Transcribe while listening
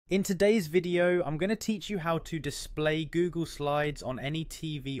In today's video, I'm going to teach you how to display Google Slides on any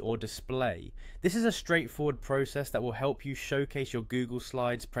TV or display. This is a straightforward process that will help you showcase your Google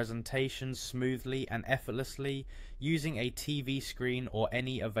Slides presentations smoothly and effortlessly using a TV screen or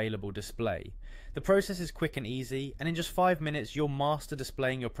any available display. The process is quick and easy, and in just 5 minutes you'll master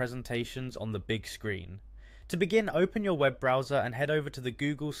displaying your presentations on the big screen. To begin, open your web browser and head over to the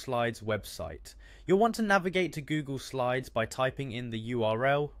Google Slides website. You'll want to navigate to Google Slides by typing in the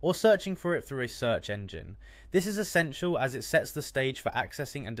URL or searching for it through a search engine. This is essential as it sets the stage for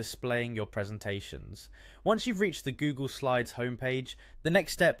accessing and displaying your presentations. Once you've reached the Google Slides homepage, the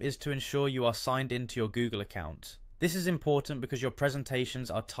next step is to ensure you are signed into your Google account. This is important because your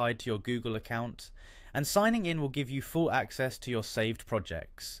presentations are tied to your Google account, and signing in will give you full access to your saved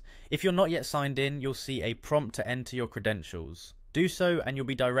projects. If you're not yet signed in, you'll see a prompt to enter your credentials. Do so and you'll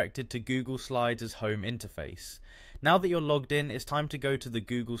be directed to Google Slides' home interface. Now that you're logged in, it's time to go to the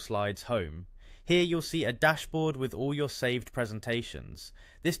Google Slides home. Here you'll see a dashboard with all your saved presentations.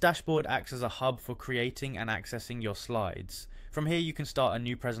 This dashboard acts as a hub for creating and accessing your slides. From here you can start a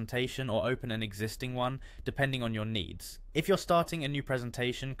new presentation or open an existing one, depending on your needs. If you're starting a new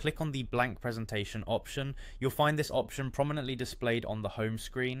presentation, click on the blank presentation option. You'll find this option prominently displayed on the home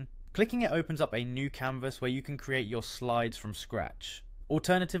screen. Clicking it opens up a new canvas where you can create your slides from scratch.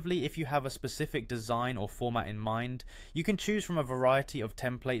 Alternatively, if you have a specific design or format in mind, you can choose from a variety of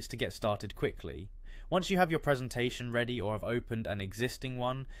templates to get started quickly. Once you have your presentation ready or have opened an existing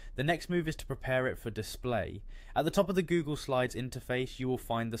one, the next move is to prepare it for display. At the top of the Google Slides interface, you will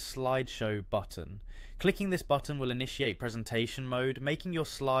find the Slideshow button. Clicking this button will initiate presentation mode, making your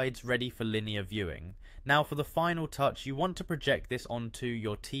slides ready for linear viewing. Now for the final touch, you want to project this onto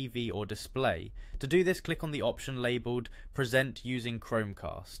your TV or display. To do this, click on the option labelled Present using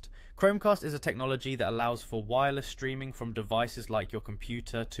Chromecast. Chromecast is a technology that allows for wireless streaming from devices like your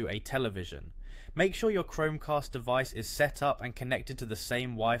computer to a television. Make sure your Chromecast device is set up and connected to the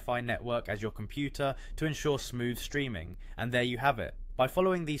same Wi-Fi network as your computer to ensure smooth streaming, and there you have it. By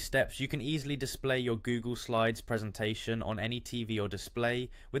following these steps, you can easily display your Google Slides presentation on any TV or display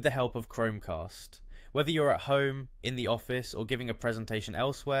with the help of Chromecast. Whether you're at home, in the office, or giving a presentation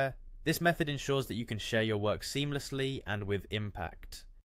elsewhere, this method ensures that you can share your work seamlessly and with impact.